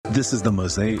This is the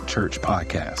Mosaic Church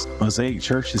podcast. Mosaic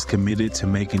Church is committed to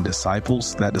making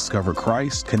disciples that discover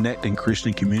Christ, connect in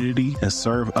Christian community, and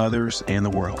serve others and the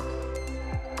world.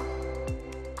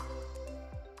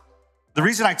 The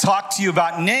reason I talk to you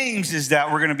about names is that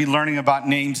we're going to be learning about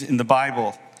names in the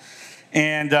Bible.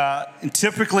 And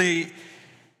typically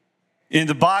in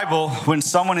the Bible, when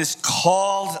someone is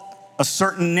called a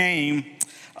certain name,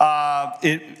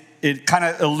 it kind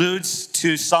of alludes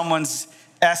to someone's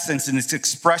essence and its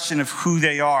expression of who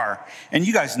they are. And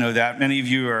you guys know that. Many of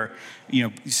you are,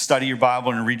 you study your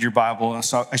Bible and read your Bible.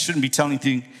 So I shouldn't be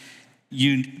telling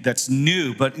you that's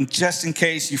new, but just in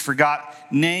case you forgot,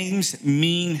 names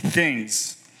mean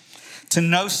things. To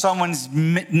know someone's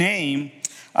name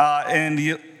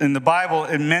in the Bible,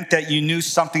 it meant that you knew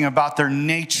something about their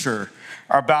nature,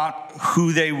 about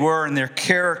who they were and their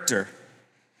character.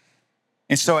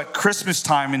 And so at Christmas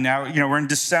time, and now, we're in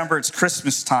December, it's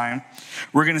Christmas time,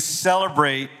 we're going to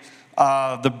celebrate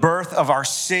the birth of our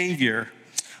Savior,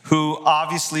 who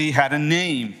obviously had a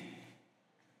name.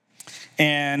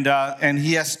 And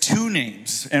he has two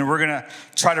names. And we're going to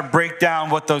try to break down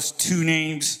what those two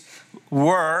names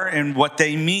were and what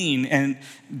they mean. And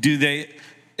do they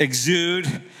exude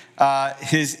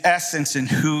his essence and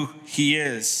who he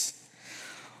is?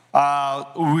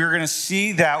 We're going to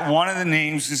see that one of the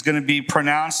names is going to be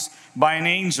announced by an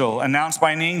angel.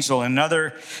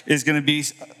 Another is going to be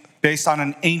based on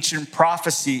an ancient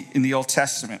prophecy in the Old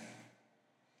Testament.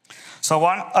 So I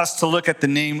want us to look at the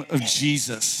name of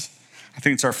Jesus. I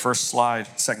think it's our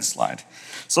second slide.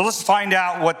 So let's find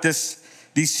out what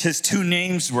his two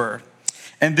names were.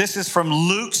 And this is from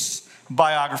Luke's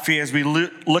biography, as we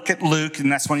look at Luke, and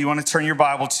that's when you want to turn your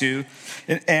Bible to,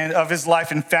 and of his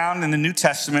life, and found in the New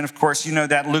Testament. Of course, you know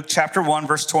that, Luke chapter 1,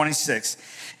 verse 26.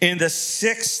 In the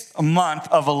 6th month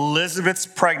of Elizabeth's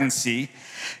pregnancy,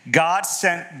 God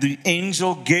sent the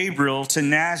angel Gabriel to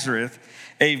Nazareth,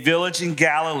 a village in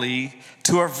Galilee,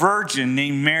 to a virgin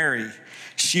named Mary.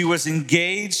 She was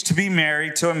engaged to be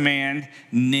married to a man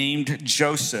named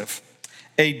Joseph,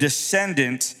 a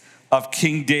descendant of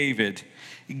King David.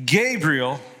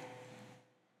 Gabriel,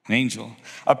 an angel,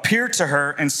 appeared to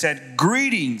her and said,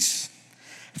 "Greetings,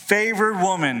 favored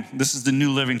woman." This is the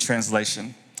New Living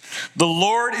Translation. "The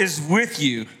Lord is with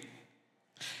you."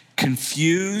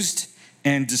 Confused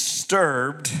and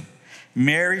disturbed,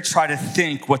 Mary tried to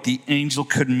think what the angel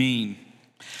could mean.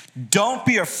 "Don't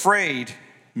be afraid,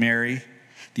 Mary,"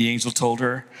 the angel told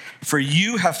her, "for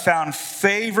you have found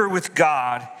favor with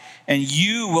God, and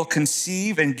you will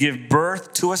conceive and give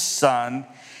birth to a son,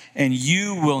 and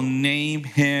you will name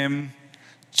him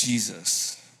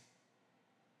Jesus."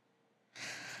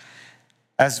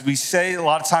 As we say a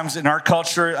lot of times in our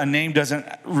culture, a name doesn't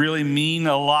really mean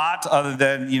a lot other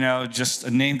than, just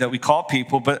a name that we call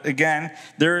people. But again,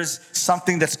 there is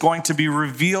something that's going to be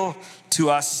revealed to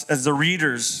us as the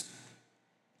readers.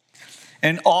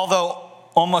 And although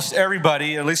almost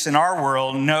everybody, at least in our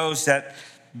world, knows that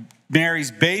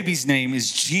Mary's baby's name is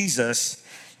Jesus,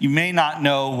 you may not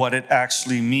know what it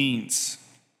actually means.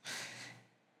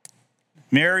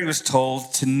 Mary was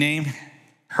told to name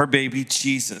her baby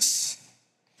Jesus.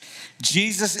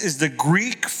 Jesus is the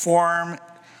Greek form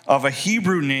of a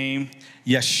Hebrew name,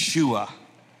 Yeshua.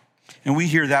 And we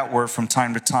hear that word from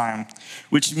time to time,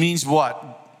 which means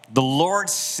what? The Lord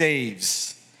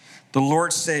saves. The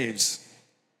Lord saves.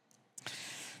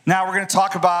 Now we're going to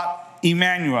talk about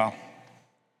Emmanuel.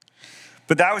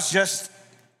 But that was just,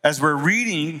 as we're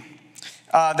reading,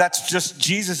 that's just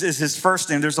Jesus is his first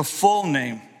name. There's a full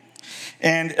name.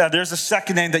 And there's a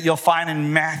second name that you'll find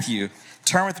in Matthew.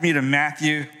 Turn with me to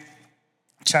Matthew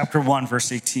chapter 1,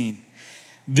 verse 18.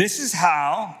 This is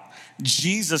how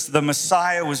Jesus, the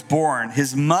Messiah, was born.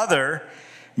 His mother,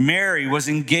 Mary, was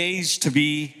engaged to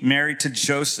be married to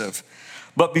Joseph.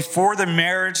 But before the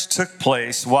marriage took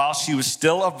place, while she was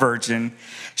still a virgin,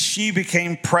 she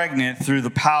became pregnant through the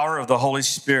power of the Holy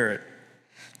Spirit.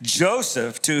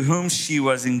 Joseph, to whom she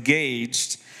was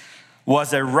engaged,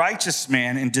 was a righteous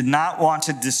man and did not want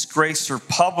to disgrace her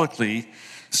publicly,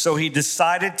 so he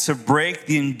decided to break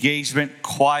the engagement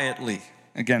quietly.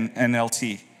 Again,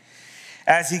 NLT.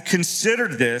 As he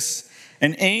considered this,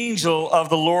 an angel of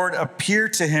the Lord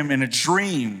appeared to him in a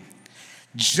dream.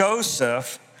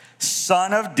 "Joseph,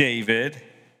 son of David,"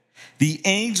 the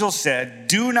angel said,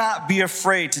 "do not be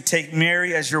afraid to take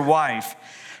Mary as your wife,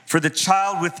 for the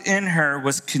child within her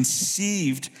was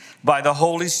conceived by the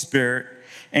Holy Spirit,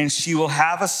 and she will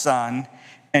have a son,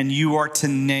 and you are to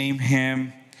name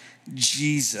him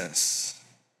Jesus."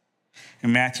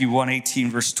 In Matthew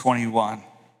 1:18, verse 21.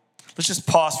 Let's just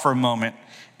pause for a moment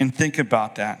and think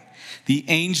about that. The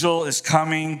angel is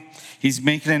coming. He's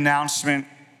making an announcement.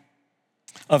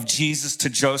 of Jesus to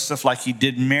Joseph like he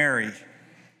did Mary.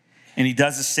 And he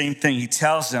does the same thing. He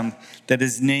tells him that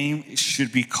his name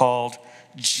should be called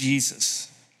Jesus.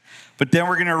 But then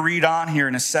we're going to read on here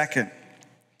in a second.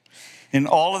 And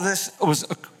all of this was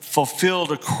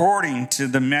fulfilled according to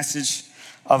the message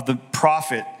of the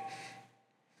prophet.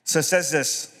 So it says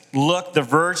this, look, the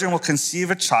virgin will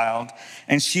conceive a child,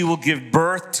 and she will give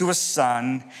birth to a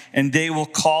son, and they will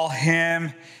call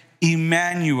him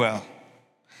Emmanuel,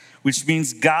 which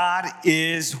means God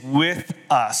is with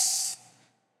us.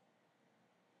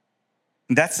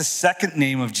 And that's the second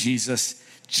name of Jesus,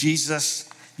 Jesus,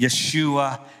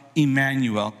 Yeshua,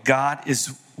 Emmanuel. God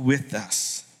is with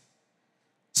us.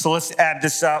 So let's add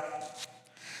this up.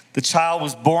 The child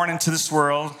was born into this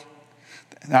world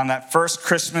on that first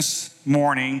Christmas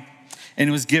morning,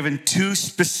 and was given two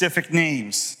specific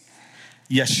names.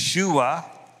 Yeshua,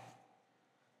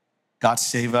 God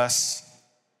save us.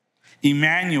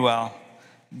 Emmanuel,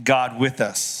 God with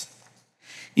us.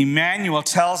 Emmanuel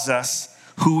tells us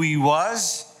who he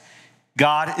was.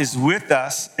 God is with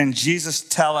us, and Jesus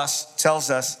tells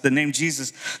us, the name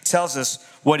Jesus tells us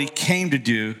what he came to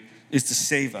do is to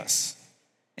save us.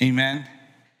 Amen?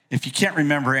 If you can't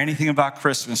remember anything about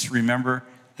Christmas, remember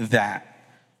that.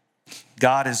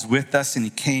 God is with us, and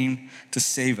he came to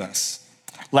save us.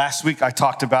 Last week, I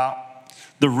talked about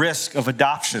the risk of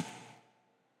adoption.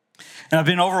 And I've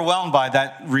been overwhelmed by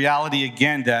that reality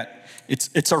again, that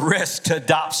it's a risk to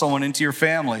adopt someone into your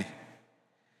family.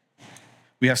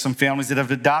 We have some families that have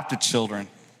adopted children.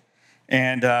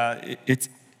 And it's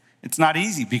not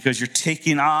easy because you're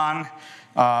taking on,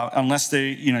 unless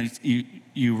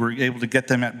you were able to get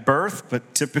them at birth,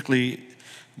 but typically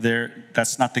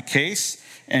that's not the case.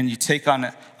 And you take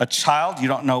on a child, you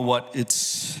don't know what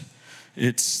its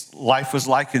life was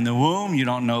like in the womb. You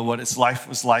don't know what its life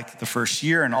was like the first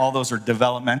year, and all those are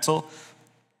developmental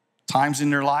times in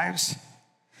their lives.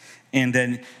 And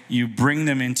then you bring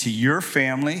them into your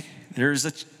family. There's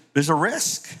a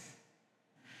risk.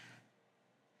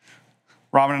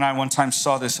 Robin and I one time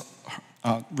saw this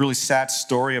really sad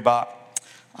story about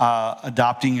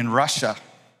adopting in Russia.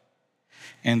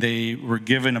 And they were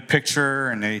given a picture,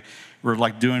 and they were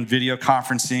like doing video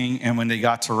conferencing. And when they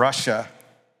got to Russia,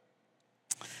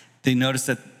 they noticed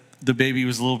that the baby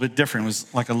was a little bit different. It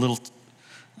was like a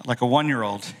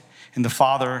 1-year-old. And the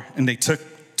father, and they took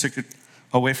it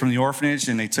away from the orphanage,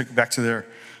 and they took it back to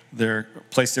their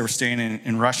place they were staying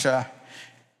in Russia.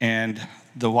 And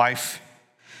the wife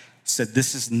said,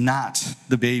 "This is not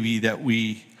the baby that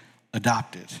we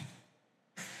adopted."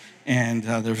 And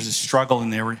there was a struggle,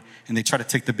 and they tried to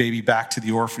take the baby back to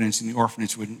the orphanage, and the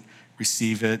orphanage wouldn't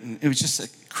receive it. And it was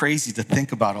just crazy to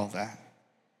think about all that.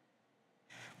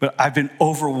 But I've been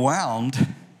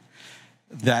overwhelmed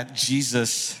that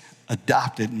Jesus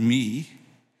adopted me.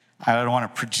 I don't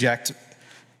want to project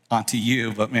onto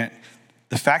you, but man,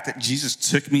 the fact that Jesus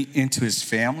took me into his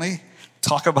family,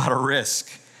 talk about a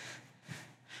risk.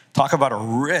 Talk about a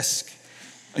risk.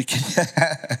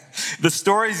 The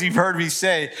stories you've heard me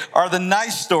say are the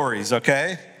nice stories,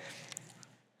 okay?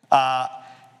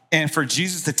 And for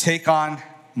Jesus to take on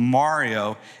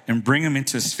Mario and bring him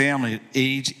into his family at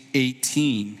age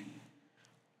 18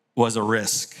 was a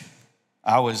risk.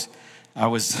 I was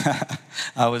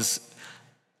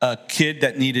a kid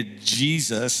that needed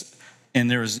Jesus,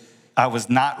 and I was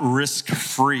not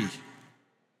risk-free.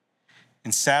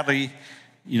 And sadly,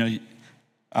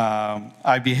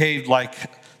 I behaved like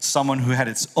someone who had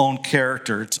its own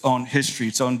character, its own history,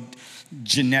 its own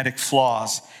genetic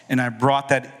flaws, and I brought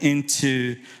that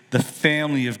into the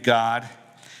family of God.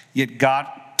 Yet God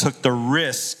took the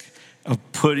risk of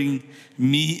putting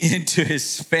me into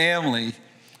his family,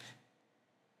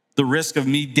 the risk of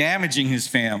me damaging his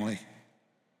family.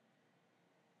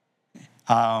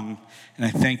 And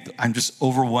I think I'm just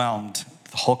overwhelmed,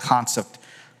 the whole concept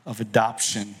of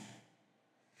adoption.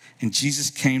 And Jesus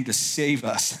came to save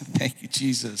us. Thank you,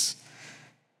 Jesus.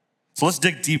 So let's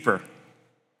dig deeper.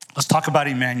 Let's talk about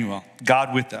Emmanuel,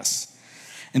 God with us.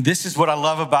 And this is what I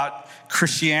love about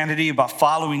Christianity, about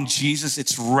following Jesus.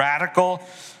 It's radical,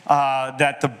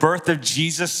 that the birth of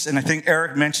Jesus, and I think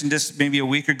Eric mentioned this maybe a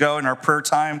week ago in our prayer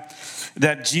time,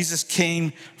 that Jesus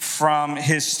came from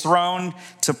his throne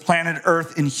to planet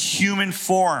Earth in human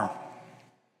form.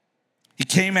 He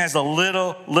came as a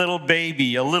little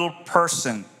baby, a little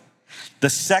person. The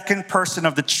second person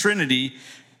of the Trinity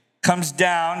comes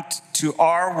down to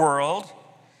our world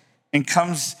and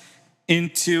comes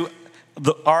into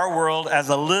our world as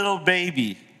a little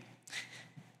baby.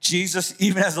 Jesus,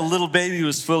 even as a little baby,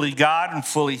 was fully God and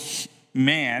fully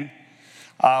man.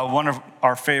 One of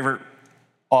our favorite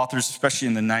authors, especially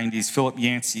in the 90s, Philip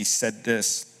Yancey, said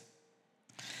this.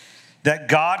 that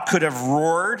God could have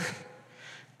roared,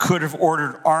 could have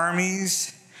ordered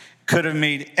armies, could have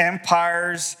made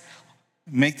empires,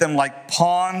 make them like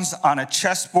pawns on a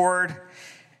chessboard.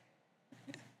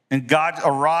 And God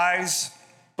arrives,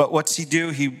 but what's he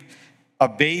do? A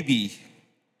baby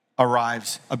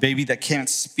arrives, a baby that can't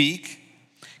speak,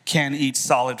 can't eat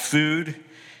solid food,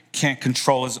 can't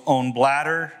control his own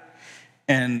bladder,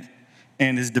 and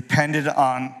is dependent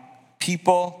on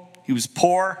people. He was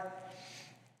poor.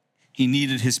 He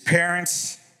needed his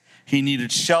parents. He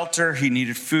needed shelter. He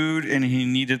needed food, and he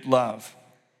needed love.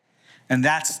 And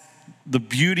that's the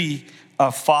beauty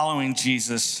of following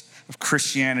Jesus, of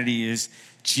Christianity, is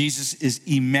Jesus is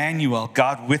Emmanuel,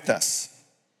 God with us.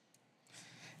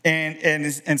 And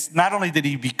not only did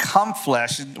he become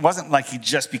flesh, it wasn't like he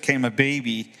just became a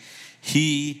baby.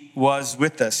 He was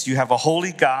with us. You have a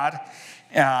holy God,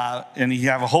 and you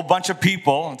have a whole bunch of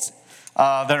people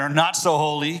that are not so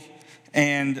holy,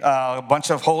 and a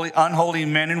bunch of unholy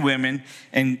men and women.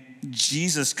 And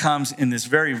Jesus comes in this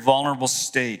very vulnerable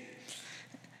state.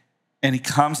 And he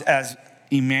comes as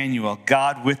Emmanuel,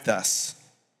 God with us.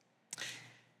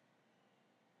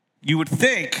 You would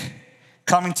think,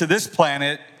 coming to this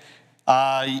planet,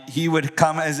 he would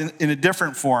come as in a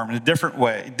different form, in a different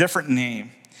way, a different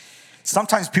name.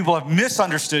 Sometimes people have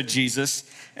misunderstood Jesus,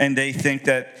 and they think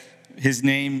that his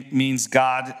name means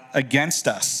God against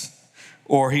us,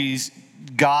 or he's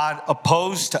God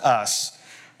opposed to us,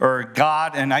 or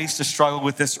God, and I used to struggle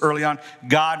with this early on,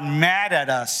 God mad at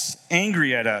us,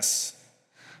 angry at us.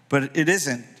 But it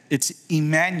isn't. It's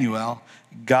Emmanuel.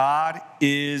 God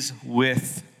is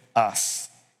with us.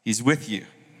 He's with you.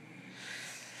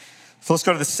 So let's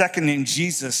go to the second name,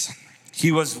 Jesus.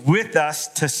 He was with us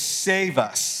to save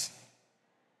us,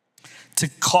 to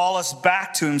call us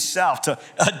back to himself, to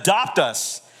adopt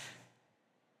us.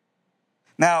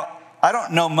 Now, I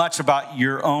don't know much about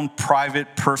your own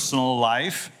private, personal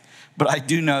life, but I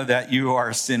do know that you are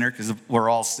a sinner, because we're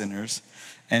all sinners.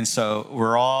 And so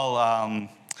we're all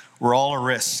a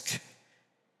risk.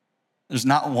 There's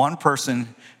not one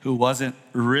person who wasn't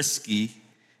risky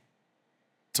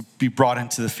to be brought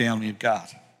into the family of God.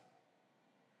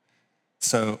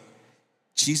 So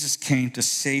Jesus came to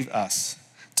save us,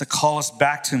 to call us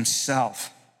back to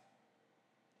himself.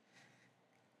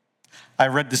 I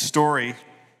read the story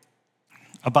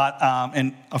about,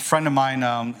 and a friend of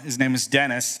mine, his name is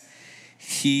Dennis,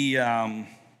 he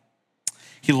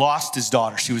lost his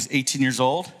daughter. She was 18 years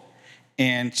old,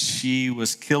 and she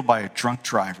was killed by a drunk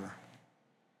driver.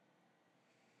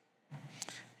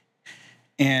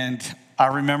 And I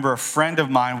remember a friend of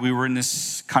mine, we were in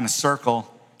this kind of circle,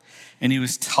 and he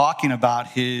was talking about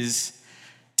his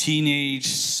teenage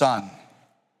son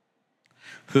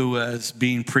who was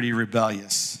being pretty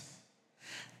rebellious.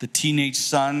 The teenage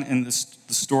son in the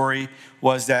story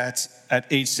was that at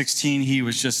age 16, he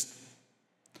was just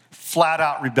flat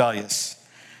out rebellious.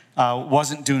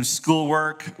 Wasn't doing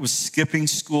schoolwork, was skipping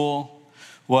school,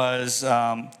 was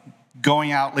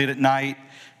going out late at night,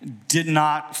 did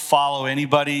not follow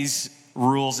anybody's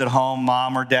rules at home,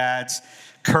 mom or dad's.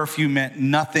 Curfew meant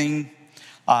nothing.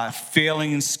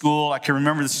 Failing in school. I can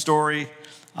remember the story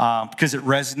because it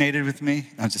resonated with me.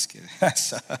 I'm just kidding.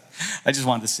 I just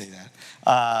wanted to say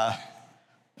that.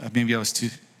 Maybe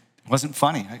it wasn't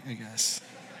funny, I guess.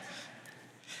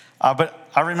 But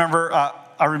I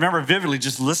remember vividly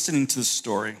just listening to the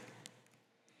story.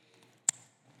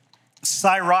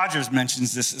 Sy Rogers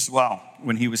mentions this as well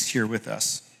when he was here with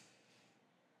us.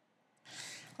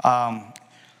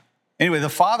 Anyway, the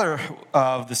father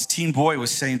of this teen boy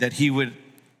was saying that he would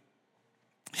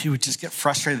just get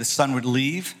frustrated. The son would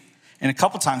leave, and a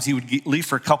couple times he would leave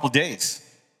for a couple days.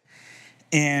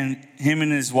 And him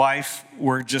and his wife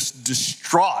were just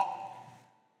distraught.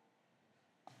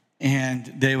 And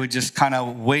they would just kind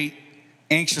of wait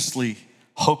anxiously,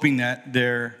 hoping that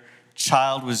their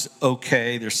child was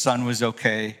okay, their son was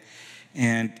okay.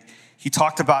 And he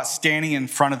talked about standing in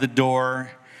front of the door.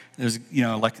 There's,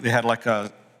 like they had like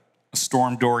a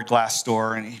storm door, glass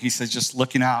door, and he says just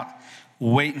looking out,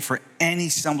 waiting for any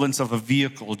semblance of a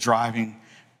vehicle driving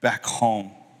back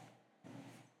home.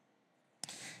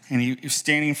 And he was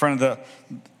standing in front of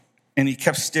and he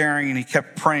kept staring and he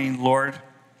kept praying, Lord,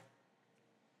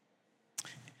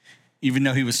 even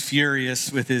though he was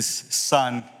furious with his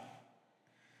son,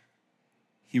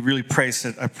 he really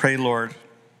said, I pray, Lord,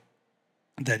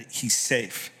 that he's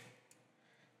safe.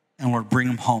 And Lord, bring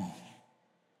him home.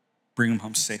 Bring him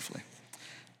home safely.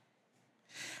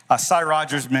 Sy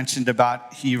Rogers mentioned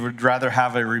about he would rather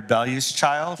have a rebellious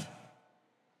child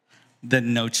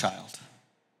than no child.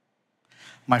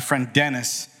 My friend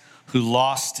Dennis, who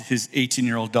lost his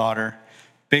 18-year-old daughter,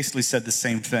 basically said the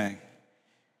same thing.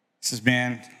 He says,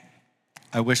 man,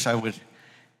 I wish I would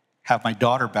have my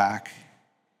daughter back,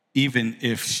 even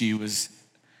if she was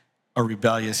a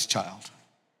rebellious child.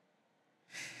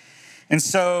 And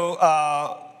so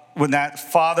when that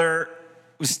father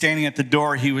was standing at the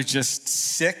door, he was just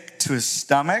sick to his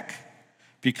stomach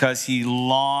because he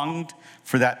longed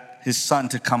for his son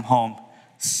to come home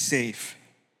safe.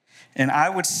 And I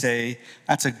would say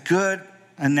that's a good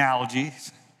analogy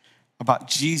about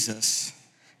Jesus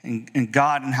and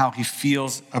God and how he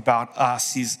feels about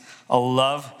us. He's a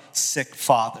love-sick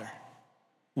father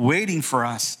waiting for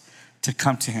us to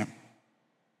come to him.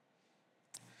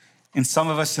 And some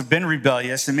of us have been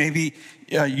rebellious, and maybe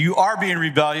you are being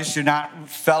rebellious. You're not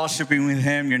fellowshipping with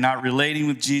him. You're not relating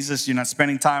with Jesus. You're not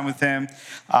spending time with him.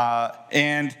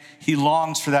 And he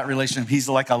longs for that relationship. He's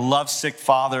like a lovesick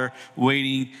father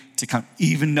waiting to come,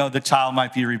 even though the child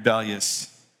might be rebellious.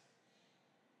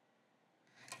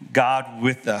 God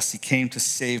with us. He came to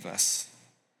save us.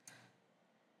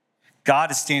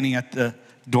 God is standing at the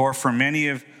door for many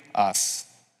of us,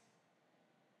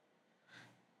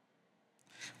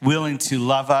 willing to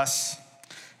love us.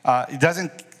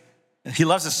 He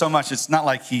loves us so much, it's not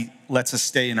like he lets us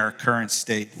stay in our current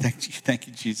state. Thank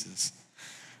you, Jesus.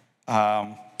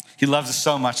 He loves us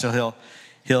so much that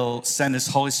he'll send his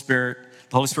Holy Spirit.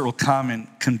 The Holy Spirit will come and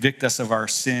convict us of our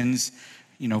sins.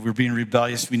 We're being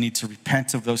rebellious. We need to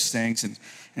repent of those things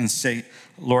and say,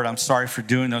 Lord, I'm sorry for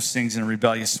doing those things in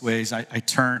rebellious ways. I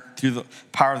turn, through the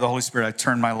power of the Holy Spirit, I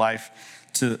turn my life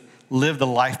to live the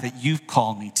life that you've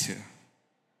called me to.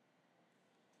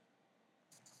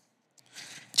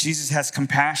 Jesus has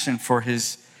compassion for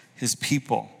his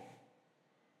people.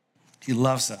 He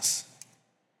loves us.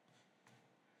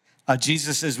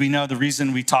 Jesus, as we know, the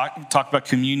reason we talk about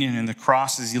communion and the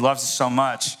cross is he loves us so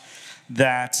much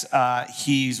that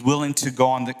he's willing to go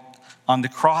on the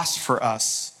cross for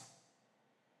us.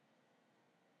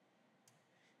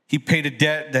 He paid a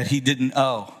debt that he didn't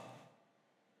owe.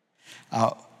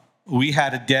 We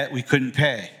had a debt we couldn't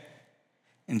pay.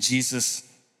 And Jesus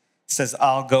says,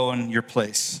 I'll go in your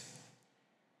place.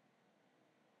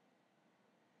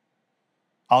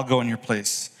 I'll go in your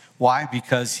place. Why?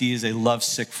 Because he is a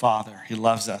lovesick father. He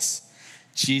loves us.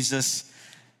 Jesus,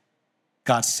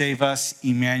 God save us,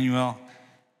 Emmanuel,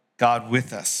 God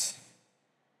with us.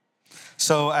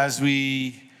 So as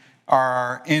we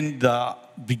are in the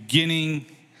beginning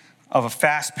of a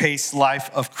fast-paced life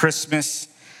of Christmas,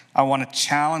 I want to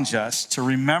challenge us to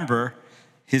remember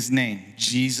his name,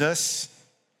 Jesus,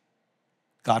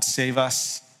 God save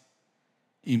us,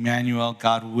 Emmanuel,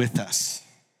 God with us.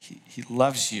 He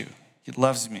loves you. He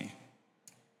loves me.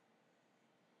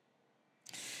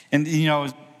 And,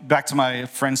 back to my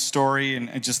friend's story, and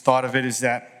I just thought of it, is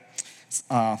that,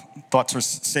 thought to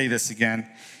say this again.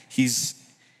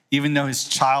 Even though his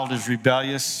child is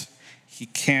rebellious, he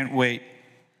can't wait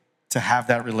to have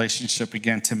that relationship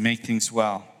again, to make things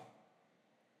well.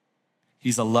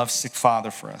 He's a lovesick father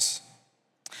for us.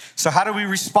 So how do we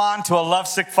respond to a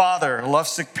lovesick father, a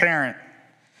lovesick parent?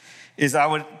 I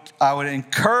would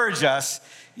encourage us,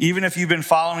 even if you've been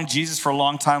following Jesus for a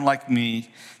long time like me,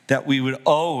 that we would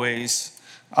always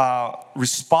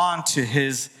respond to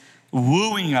his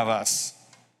wooing of us,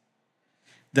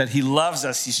 that he loves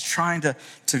us. He's trying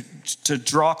to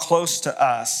draw close to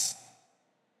us.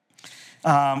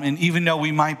 And even though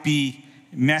we might be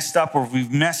messed up or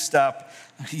we've messed up,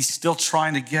 he's still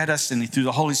trying to get us, and through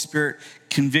the Holy Spirit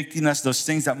convicting us, those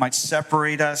things that might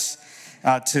separate us,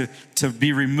 to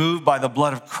be removed by the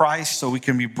blood of Christ so we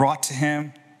can be brought to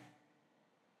him.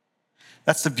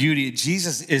 That's the beauty.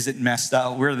 Jesus isn't messed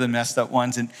up. We're the messed up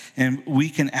ones. And we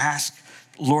can ask,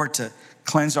 Lord, to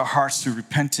cleanse our hearts through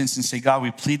repentance and say, God, we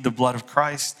plead the blood of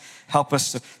Christ. Help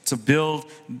us to build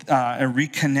and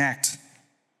reconnect.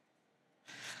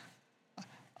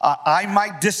 I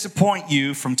might disappoint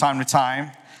you from time to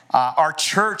time. Our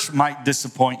church might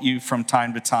disappoint you from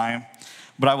time to time.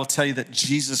 But I will tell you that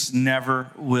Jesus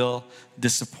never will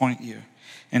disappoint you.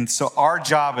 And so our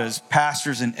job as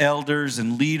pastors and elders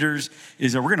and leaders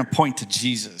is that we're going to point to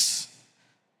Jesus.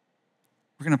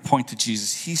 We're going to point to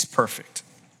Jesus. He's perfect.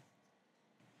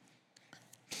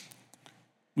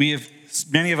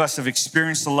 Many of us have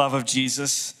experienced the love of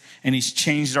Jesus, and he's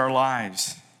changed our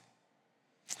lives.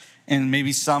 And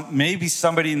maybe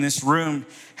somebody in this room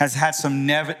has had some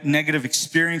negative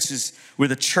experiences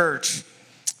with a church.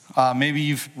 Maybe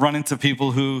you've run into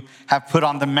people who have put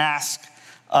on the mask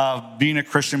of being a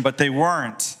Christian, but they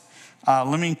weren't.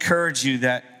 Let me encourage you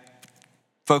that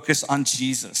focus on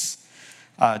Jesus.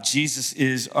 Jesus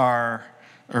is our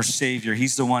Savior.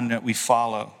 He's the one that we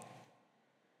follow.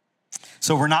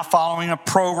 So we're not following a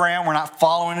program. We're not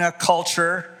following a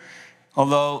culture,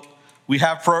 although We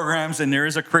have programs and there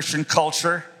is a Christian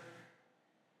culture,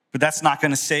 but that's not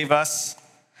going to save us.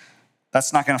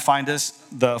 That's not going to find us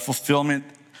the fulfillment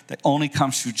that only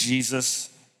comes through Jesus.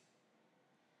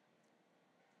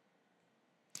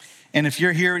 And if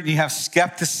you're here and you have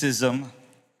skepticism,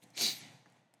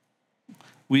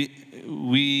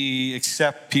 we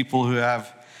accept people who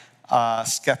have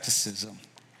skepticism.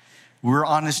 We're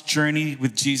on this journey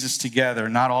with Jesus together.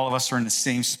 Not all of us are in the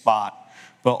same spot,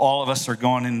 but all of us are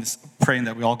praying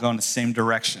that we all go in the same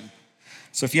direction.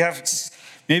 So if you have,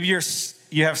 maybe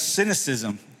you have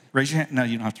cynicism, raise your hand. No,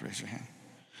 you don't have to raise your hand.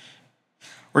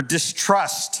 Or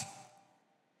distrust,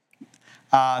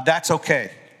 that's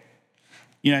okay.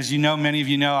 As you know, many of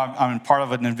you know, I'm part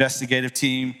of an investigative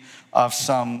team of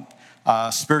some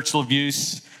spiritual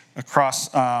abuse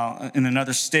across in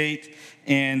another state.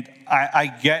 And I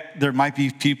get there might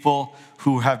be people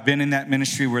who have been in that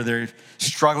ministry where they're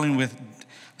struggling with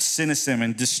cynicism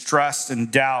and distrust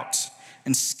and doubt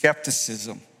and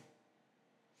skepticism.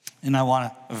 And I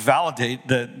want to validate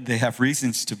that they have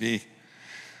reasons to be.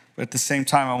 But at the same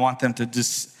time, I want them to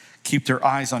just keep their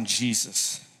eyes on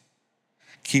Jesus.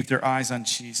 Keep their eyes on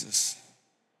Jesus.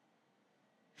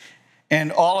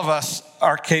 And all of us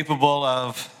are capable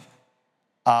of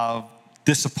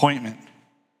disappointment,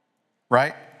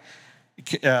 right?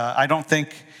 I don't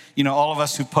think, all of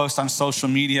us who post on social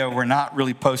media, we're not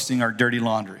really posting our dirty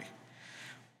laundry.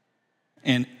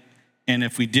 And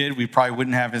if we did, we probably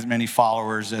wouldn't have as many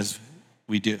followers as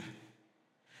we do.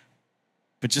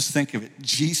 But just think of it.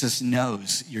 Jesus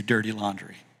knows your dirty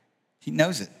laundry. He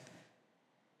knows it.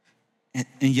 And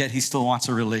yet he still wants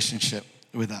a relationship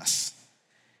with us.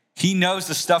 He knows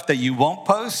the stuff that you won't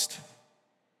post,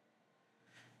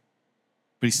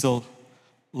 but he still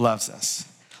loves us.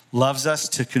 Loves us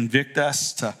to convict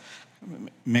us, to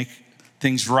make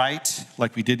things right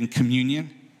like we did in communion.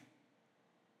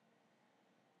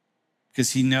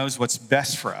 Because he knows what's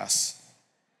best for us.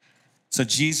 So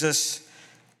Jesus,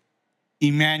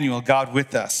 Emmanuel, God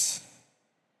with us.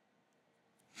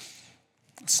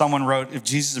 Someone wrote, if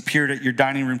Jesus appeared at your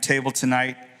dining room table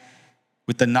tonight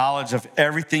with the knowledge of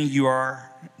everything you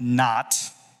are not,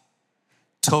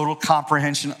 total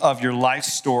comprehension of your life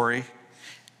story,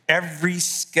 every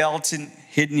skeleton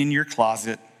hidden in your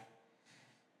closet,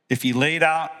 if he laid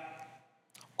out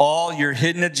all your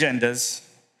hidden agendas,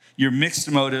 your mixed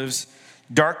motives,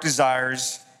 dark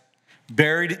desires,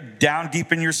 buried down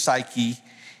deep in your psyche,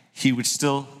 he would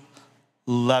still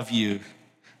love you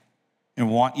and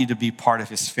want you to be part of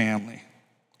his family.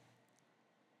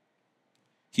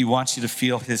 He wants you to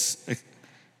feel his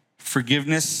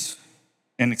forgiveness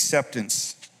and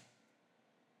acceptance.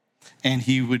 And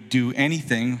he would do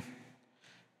anything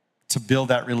to build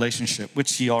that relationship,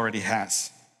 which he already has.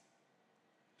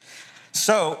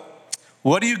 So,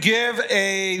 what do you give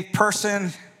a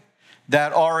person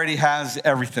that already has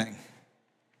everything?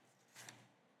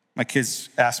 My kids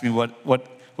ask me what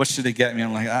should they get me?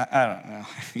 I'm like, I don't know.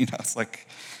 It's like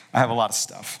I have a lot of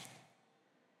stuff.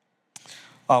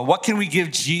 What can we give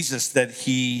Jesus that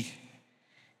he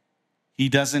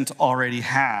doesn't already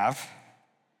have?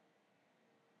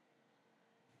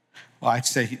 Well, I'd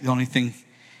say the only thing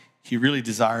he really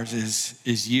desires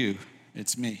is you.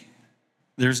 It's me.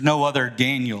 There's no other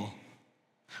Daniel.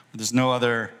 There's no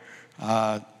other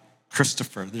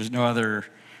Christopher. There's no other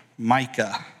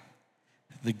Micah.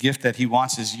 The gift that he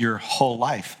wants is your whole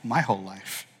life, my whole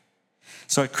life.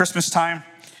 So at Christmas time,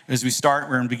 as we start,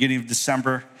 we're in the beginning of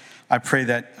December, I pray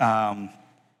that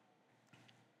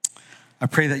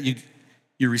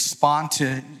you respond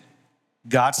to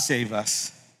God save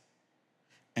us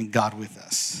and God with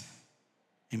us.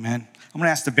 Amen. I'm going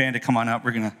to ask the band to come on up.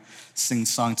 We're going to sing a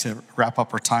song to wrap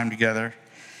up our time together.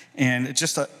 And it's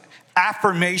just an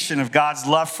affirmation of God's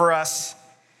love for us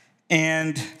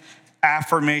and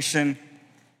affirmation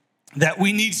that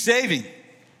we need saving.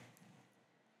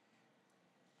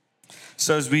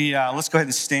 So as we, let's go ahead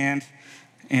and stand,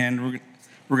 and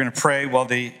we're going to pray while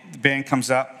the band comes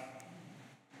up.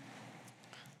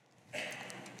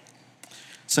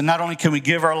 So not only can we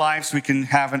give our lives, we can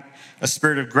have a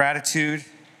spirit of gratitude.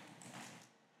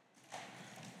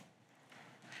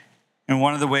 And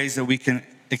one of the ways that we can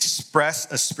express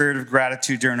a spirit of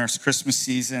gratitude during our Christmas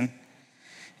season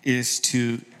is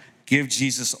to give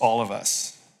Jesus all of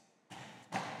us.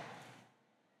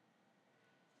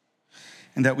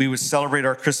 And that we would celebrate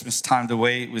our Christmas time the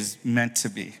way it was meant to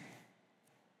be.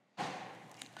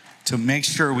 To make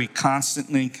sure we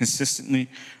constantly and consistently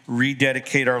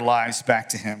rededicate our lives back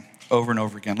to him over and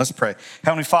over again. Let's pray.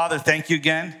 Heavenly Father, thank you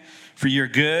again for you're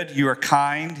good, you are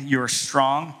kind, you are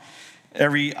strong.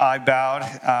 Every eye bowed,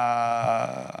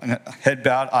 head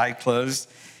bowed, eye closed.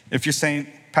 If you're saying,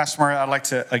 Pastor Mario, I'd like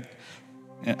to,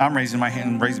 I'm raising my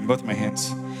hand, raising both my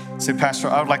hands. Say, Pastor,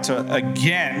 I would like to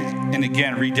again and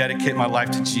again rededicate my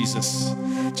life to Jesus.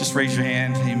 Just raise your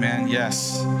hand. Amen.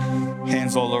 Yes.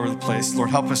 Hands all over the place. Lord,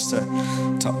 help us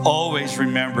to always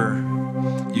remember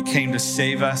you came to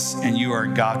save us and you are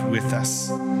God with us.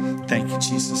 Thank you,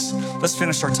 Jesus. Let's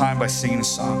finish our time by singing a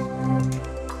song.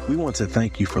 We want to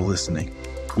thank you for listening.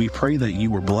 We pray that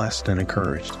you were blessed and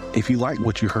encouraged. If you liked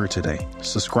what you heard today,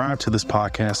 subscribe to this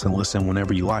podcast and listen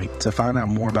whenever you like. To find out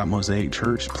more about Mosaic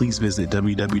Church, please visit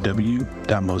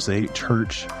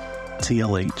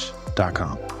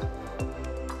www.mosaicchurchtlh.com.